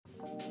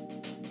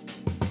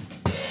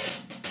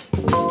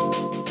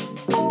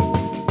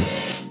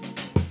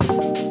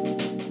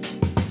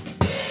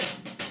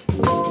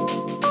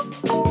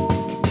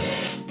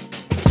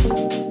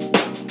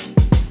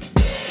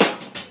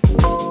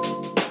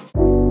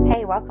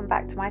welcome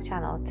back to my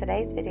channel.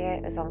 Today's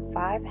video is on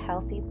 5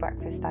 healthy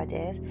breakfast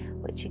ideas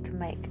which you can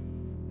make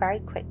very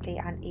quickly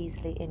and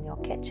easily in your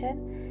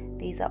kitchen.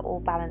 These are all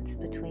balanced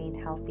between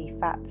healthy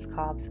fats,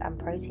 carbs and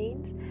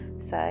proteins.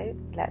 So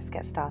let's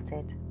get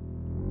started.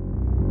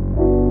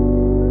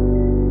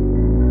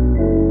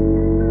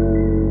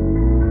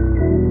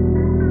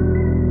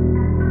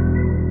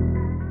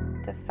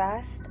 The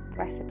first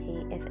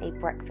recipe is a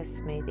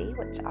breakfast smoothie,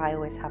 which I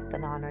always have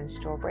banana and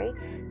strawberry.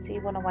 So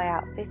you want to weigh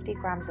out 50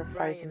 grams of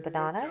frozen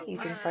banana.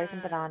 Using frozen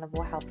banana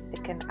will help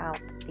thicken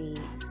out the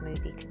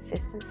smoothie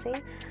consistency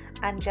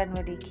and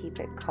generally keep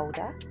it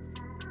colder.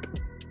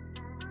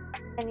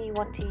 Then you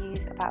want to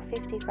use about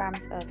 50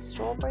 grams of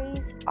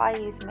strawberries. I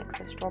use a mix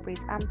of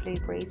strawberries and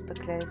blueberries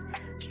because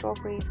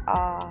strawberries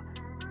are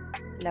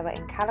lower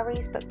in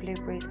calories, but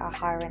blueberries are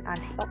higher in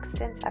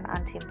antioxidants and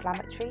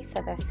anti-inflammatory,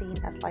 so they're seen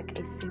as like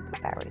a super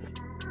berry.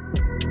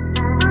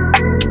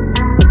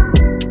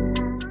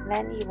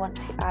 Then you want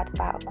to add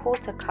about a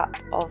quarter cup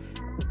of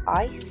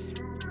ice.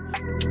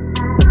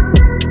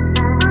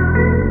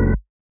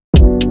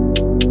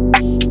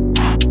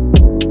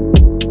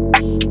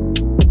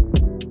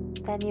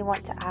 Then you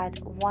want to add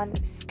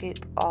 1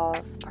 scoop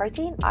of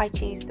protein. I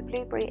choose the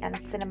blueberry and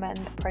cinnamon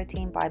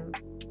protein by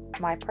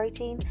My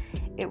Protein.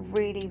 It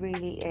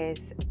really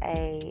is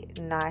a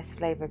nice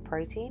flavored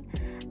protein.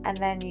 And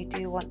then you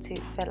do want to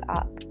fill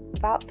up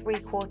about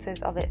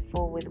 3/4 of it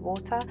full with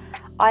water.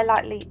 I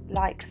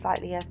like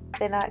slightly a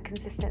thinner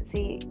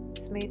consistency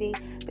smoothie,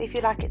 but if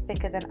you like it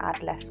thicker then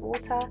add less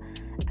water.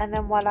 And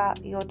then voila,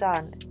 you're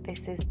done.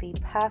 This is the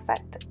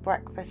perfect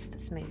breakfast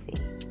smoothie.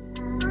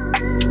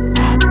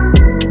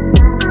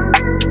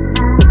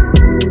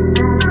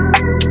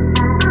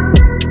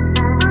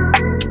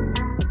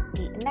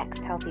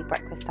 Healthy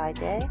breakfast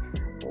idea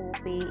will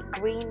be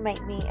green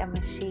make me a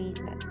machine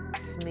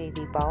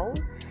smoothie bowl,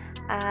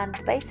 and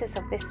the basis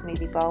of this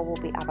smoothie bowl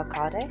will be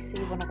avocado. So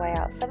you want to weigh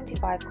out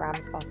 75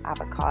 grams of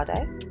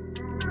avocado.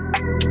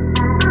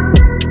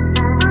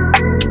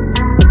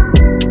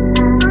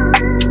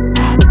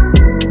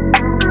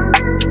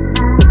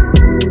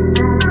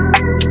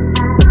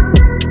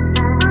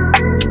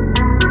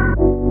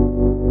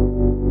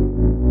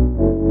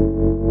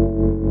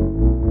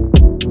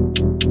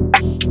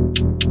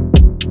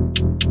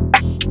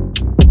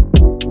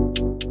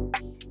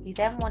 You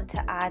then want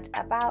to add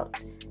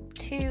about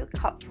 2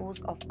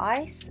 cupfuls of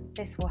ice.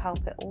 This will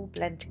help it all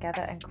blend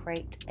together and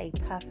create a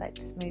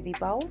perfect smoothie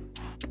bowl.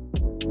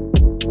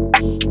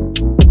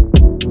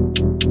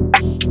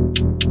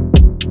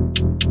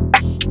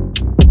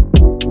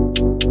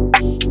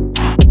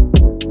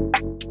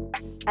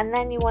 And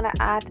then you want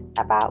to add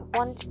about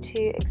 1 to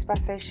 2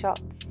 espresso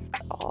shots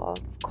of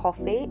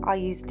coffee. I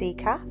use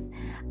decaf,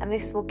 and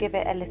this will give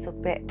it a little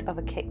bit of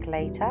a kick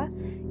later.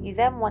 You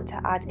then want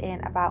to add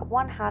in about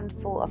 1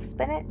 handful of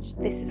spinach.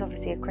 This is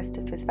obviously a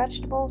cruciferous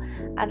vegetable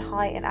and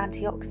high in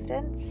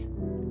antioxidants.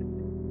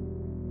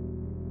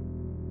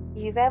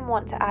 You then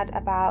want to add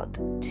about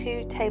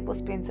 2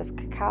 tablespoons of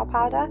cacao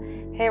powder.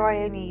 Here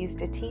I only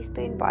used a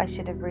teaspoon, but I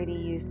should have really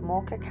used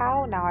more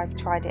cacao. Now I've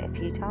tried it a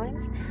few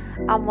times.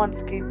 And 1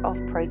 scoop of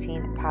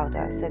protein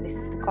powder. So this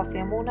is the coffee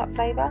and walnut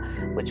flavour,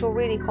 which will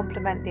really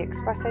complement the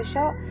espresso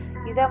shot.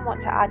 You then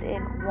want to add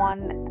in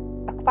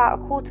about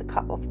a quarter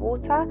cup of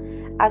water,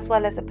 as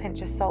well as a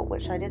pinch of salt,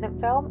 which I didn't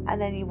film, and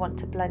then you want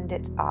to blend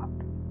it up.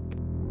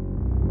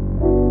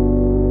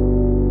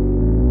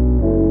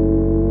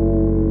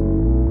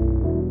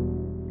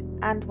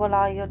 And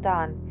voila, you're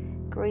done.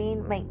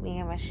 Green make me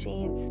a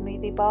machine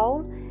smoothie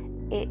bowl.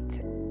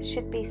 It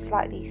should be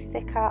slightly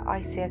thicker,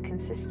 icier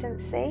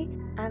consistency,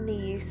 and the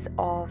use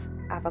of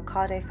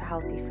avocado for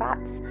healthy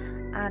fats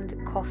and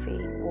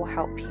coffee will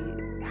help you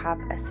have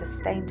a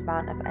sustained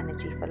amount of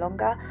energy for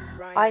longer.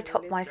 I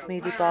top my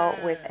smoothie bowl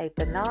with a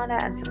banana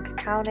and some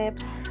cacao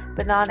nibs.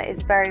 Banana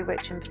is very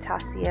rich in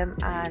potassium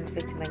and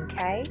vitamin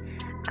K,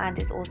 and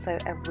is also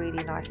a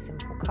really nice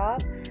simple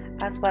carb,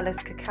 as well as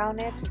cacao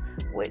nibs,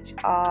 which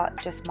are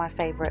just my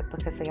favorite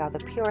because they are the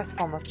purest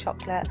form of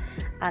chocolate,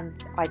 and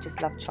I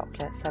just love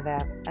chocolate, so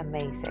they're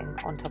amazing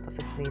on top of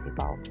a smoothie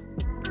bowl.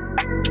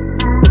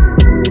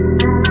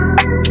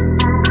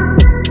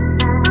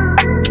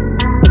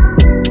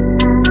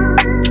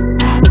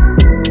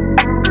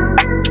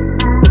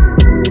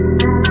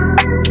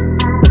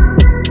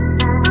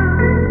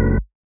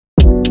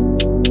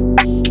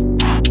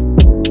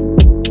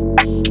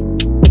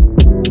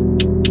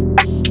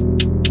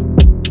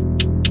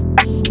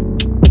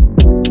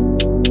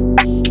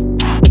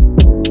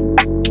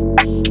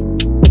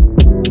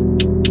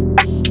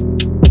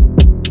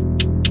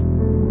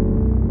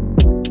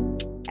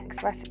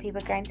 Recipe we're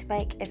going to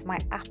make is my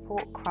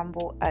apple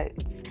crumble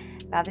oats.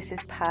 Now this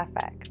is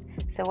perfect.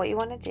 So what you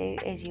want to do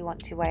is you want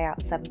to weigh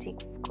out 70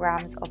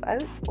 grams of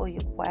oats, or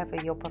whatever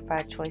your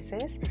preferred choice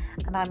is,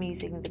 and I'm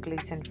using the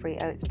gluten-free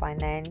oats by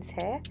Nains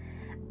here.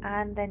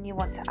 And then you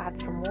want to add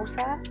some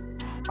water.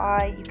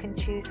 You can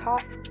choose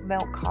half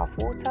milk, half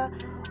water,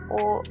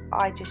 or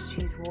I just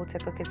choose water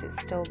because it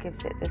still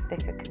gives it the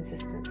thicker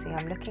consistency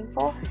I'm looking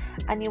for.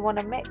 And you want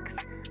to mix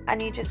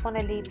and you just want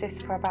to leave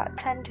this for about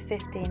 10 to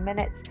 15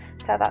 minutes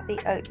so that the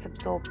oats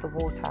absorb the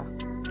water.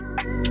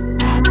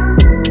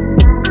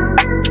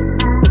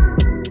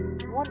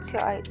 Once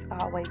your oats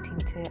are waiting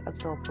to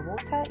absorb the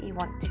water, you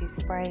want to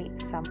spray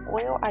some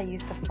oil. I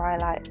use the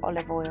Frylight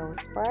olive oil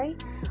spray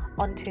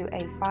onto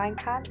a frying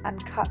pan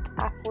and cut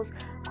apples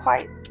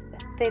quite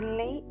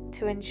thinly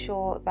to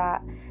ensure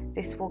that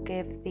this will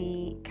give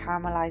the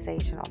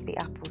caramelization of the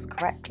apples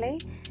correctly.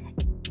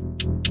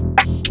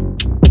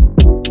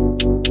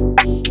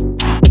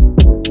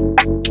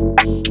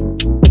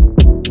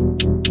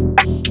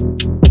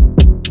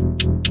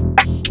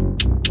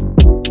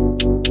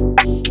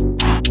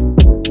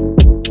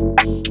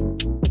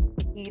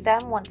 You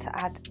then want to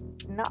add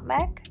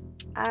nutmeg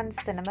and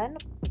cinnamon,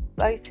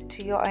 both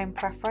to your own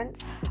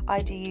preference. I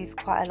do use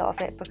quite a lot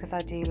of it because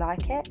I do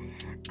like it,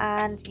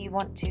 and you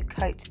want to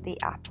coat the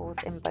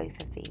apples in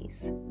both of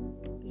these.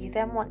 You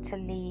then want to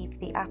leave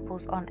the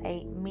apples on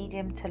a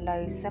medium to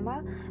low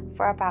simmer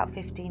for about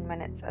 15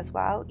 minutes as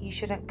well. You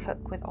shouldn't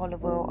cook with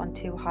olive oil on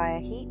too high a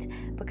heat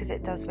because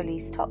it does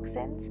release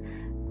toxins.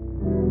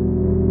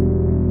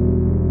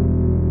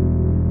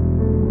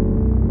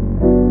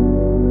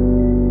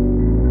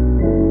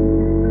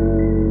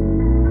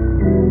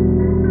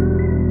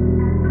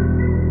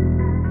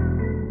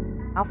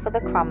 Now for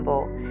the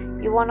crumble,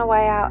 you want to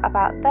weigh out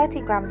about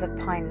 30 grams of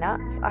pine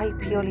nuts. I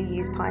purely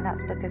use pine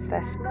nuts because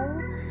they're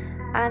small,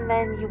 and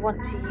then you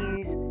want to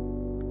use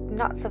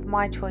nuts of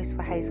my choice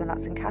for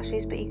hazelnuts and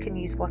cashews, but you can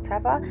use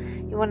whatever.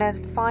 You want to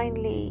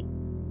finely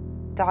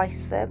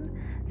dice them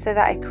so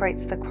that it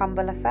creates the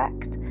crumble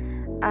effect,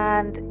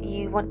 and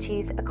you want to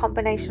use a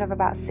combination of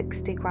about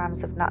 60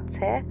 grams of nuts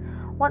here.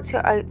 Once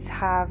your oats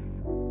have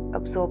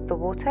absorbed the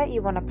water,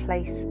 you want to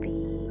place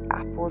the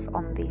apples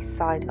on the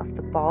side of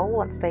the bowl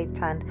once they've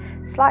turned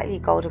slightly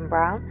golden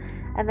brown,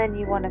 and then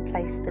you want to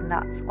place the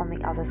nuts on the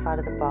other side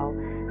of the bowl.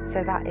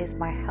 So that is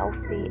my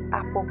healthy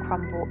apple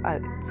crumble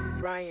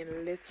oats.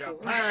 Ryan Little.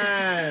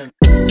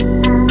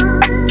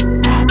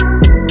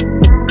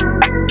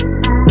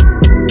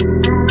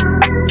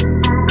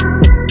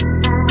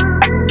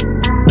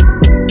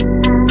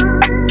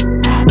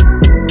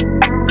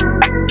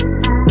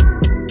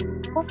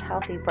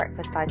 Healthy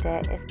breakfast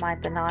idea is my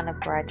banana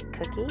bread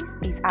cookies.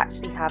 These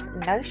actually have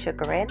no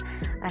sugar in,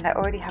 and I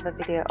already have a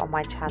video on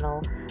my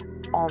channel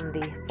on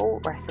the full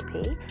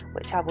recipe,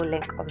 which I will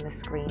link on the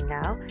screen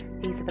now.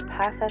 These are the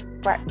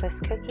perfect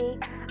breakfast cookie,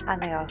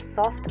 and they are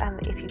soft,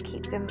 and if you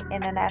keep them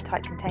in an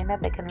airtight container,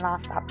 they can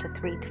last up to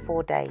 3 to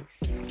 4 days.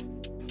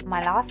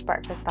 My last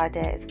breakfast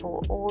idea is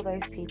for all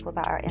those people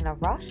that are in a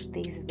rush.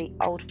 These are the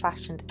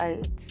old-fashioned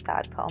oats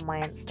that I put on my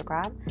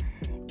Instagram.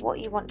 What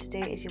you want to do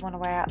is you want to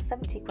weigh out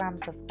 70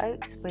 grams of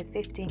oats with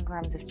 15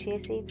 grams of chia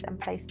seeds and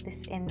place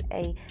this in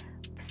a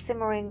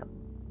simmering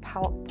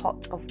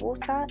pot of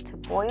water to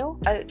boil.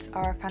 Oats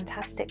are a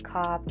fantastic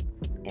carb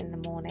in the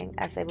morning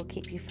as they will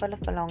keep you fuller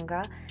for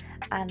longer,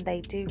 and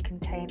they do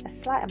contain a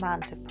slight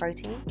amount of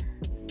protein.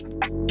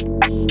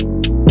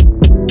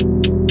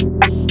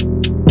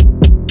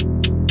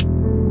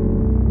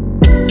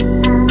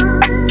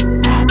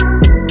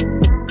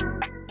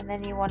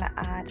 Then you want to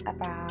add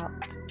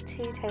about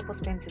 2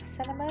 tablespoons of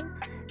cinnamon.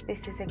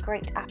 This is a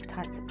great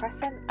appetite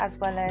suppressant, as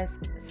well as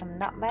some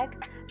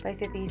nutmeg.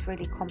 Both of these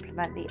really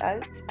complement the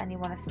oats, and you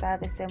want to stir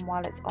this in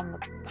while it's on the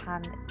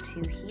pan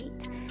to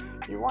heat.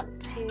 You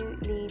want to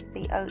leave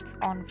the oats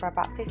on for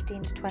about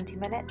 15 to 20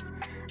 minutes,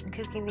 and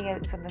cooking the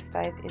oats on the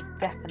stove is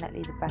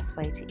definitely the best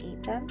way to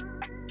eat them.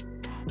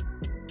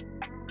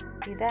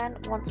 You then,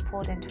 once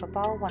poured into a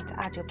bowl, want to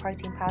add your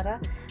protein powder.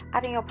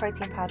 Adding your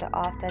protein powder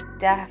after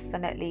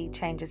definitely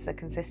changes the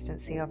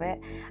consistency of it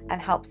and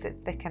helps it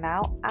thicken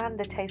out, and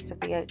the taste of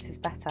the oats is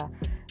better.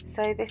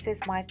 So this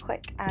is my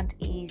quick and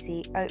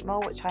easy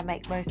oatmeal, which I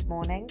make most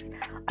mornings.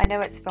 I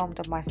know it's filmed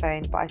on my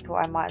phone, but I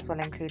thought I might as well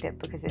include it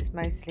because it's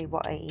mostly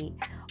what I eat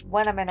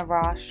when I'm in a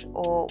rush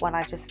or when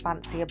I just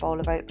fancy a bowl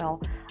of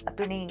oatmeal. I've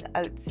been eating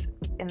oats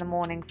in the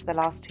morning for the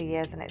last 2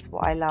 years, and it's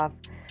what I love.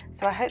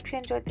 So I hope you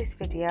enjoyed this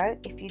video.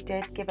 If you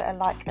did, give it a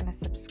like and a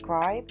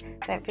subscribe.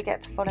 Don't forget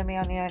to follow me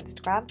on your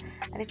Instagram.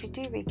 And if you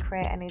do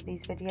recreate any of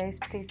these videos,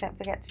 please don't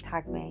forget to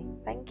tag me.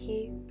 Thank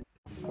you.